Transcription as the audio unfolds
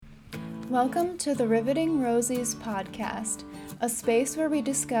Welcome to the Riveting Rosies podcast, a space where we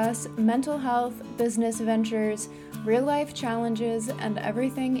discuss mental health, business ventures, real-life challenges, and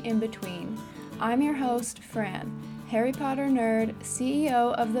everything in between. I'm your host, Fran, Harry Potter nerd,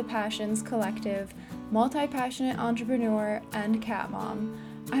 CEO of the Passions Collective, multi-passionate entrepreneur, and cat mom.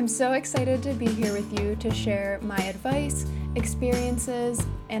 I'm so excited to be here with you to share my advice, experiences,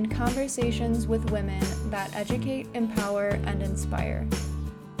 and conversations with women that educate, empower, and inspire.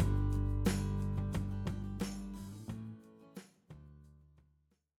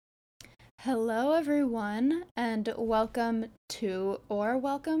 Hello everyone, and welcome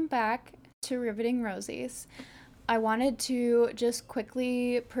back to Riveting Rosies. I wanted to just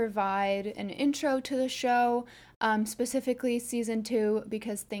quickly provide an intro to the show, specifically season 2,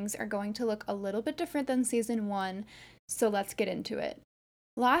 because things are going to look a little bit different than season 1, so let's get into it.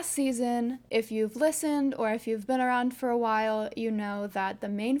 Last season, if you've listened or if you've been around for a while, you know that the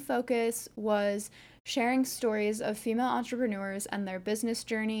main focus was sharing stories of female entrepreneurs and their business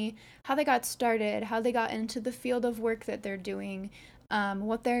journey, how they got started, how they got into the field of work that they're doing,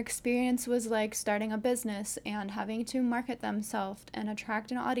 what their experience was like starting a business and having to market themselves and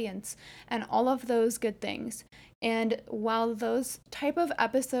attract an audience, and all of those good things. And while those type of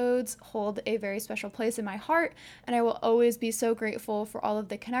episodes hold a very special place in my heart, and I will always be so grateful for all of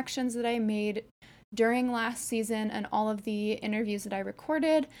the connections that I made during last season and all of the interviews that I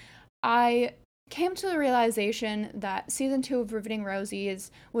recorded, I came to the realization that season 2 of Riveting Rosies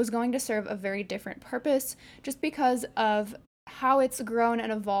was going to serve a very different purpose just because of how it's grown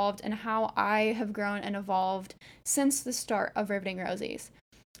and evolved and how I have grown and evolved since the start of Riveting Rosies.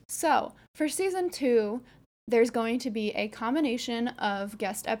 So, for season 2, there's going to be a combination of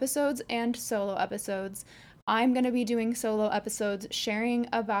guest episodes and solo episodes. I'm going to be doing solo episodes sharing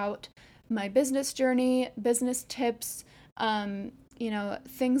about my business journey, business tips,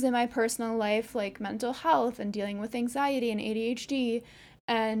 things in my personal life like mental health and dealing with anxiety and ADHD,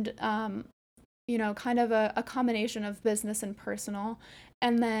 and kind of a combination of business and personal.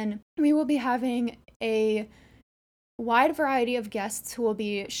 And then we will be having a wide variety of guests who will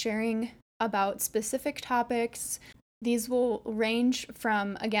be sharing about specific topics. These will range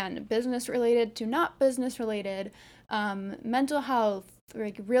from, again, business related to not business related, mental health,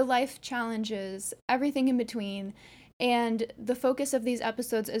 like real life challenges, everything in between. And the focus of these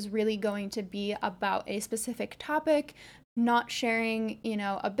episodes is really going to be about a specific topic, not sharing,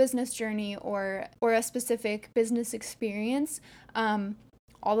 a business journey or a specific business experience.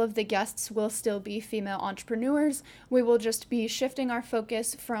 All of the guests will still be female entrepreneurs. We will just be shifting our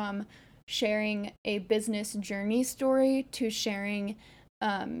focus from sharing a business journey story to sharing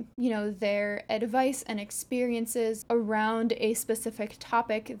their advice and experiences around a specific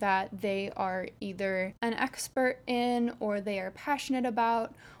topic that they are either an expert in or they are passionate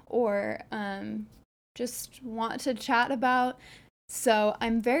about or just want to chat about. So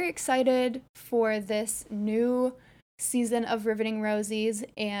I'm very excited for this new season of Riveting Rosies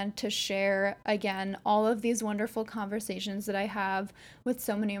and to share again all of these wonderful conversations that I have with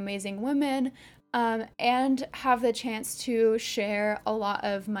so many amazing women, and have the chance to share a lot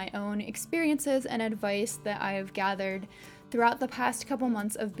of my own experiences and advice that I have gathered throughout the past couple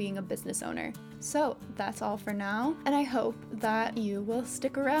months of being a business owner. So that's all for now, and I hope that you will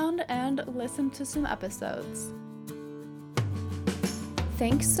stick around and listen to some episodes.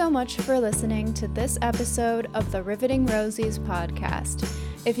 Thanks so much for listening to this episode of the Riveting Rosies podcast.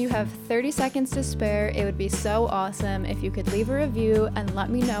 If you have 30 seconds to spare, it would be so awesome if you could leave a review and let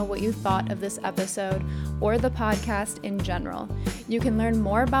me know what you thought of this episode or the podcast in general. You can learn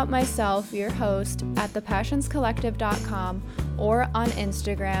more about myself, your host, at thepassionscollective.com or on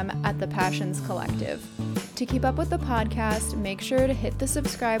Instagram at thepassionscollective. To keep up with the podcast, make sure to hit the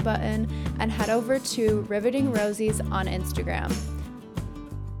subscribe button and head over to Riveting Rosies on Instagram.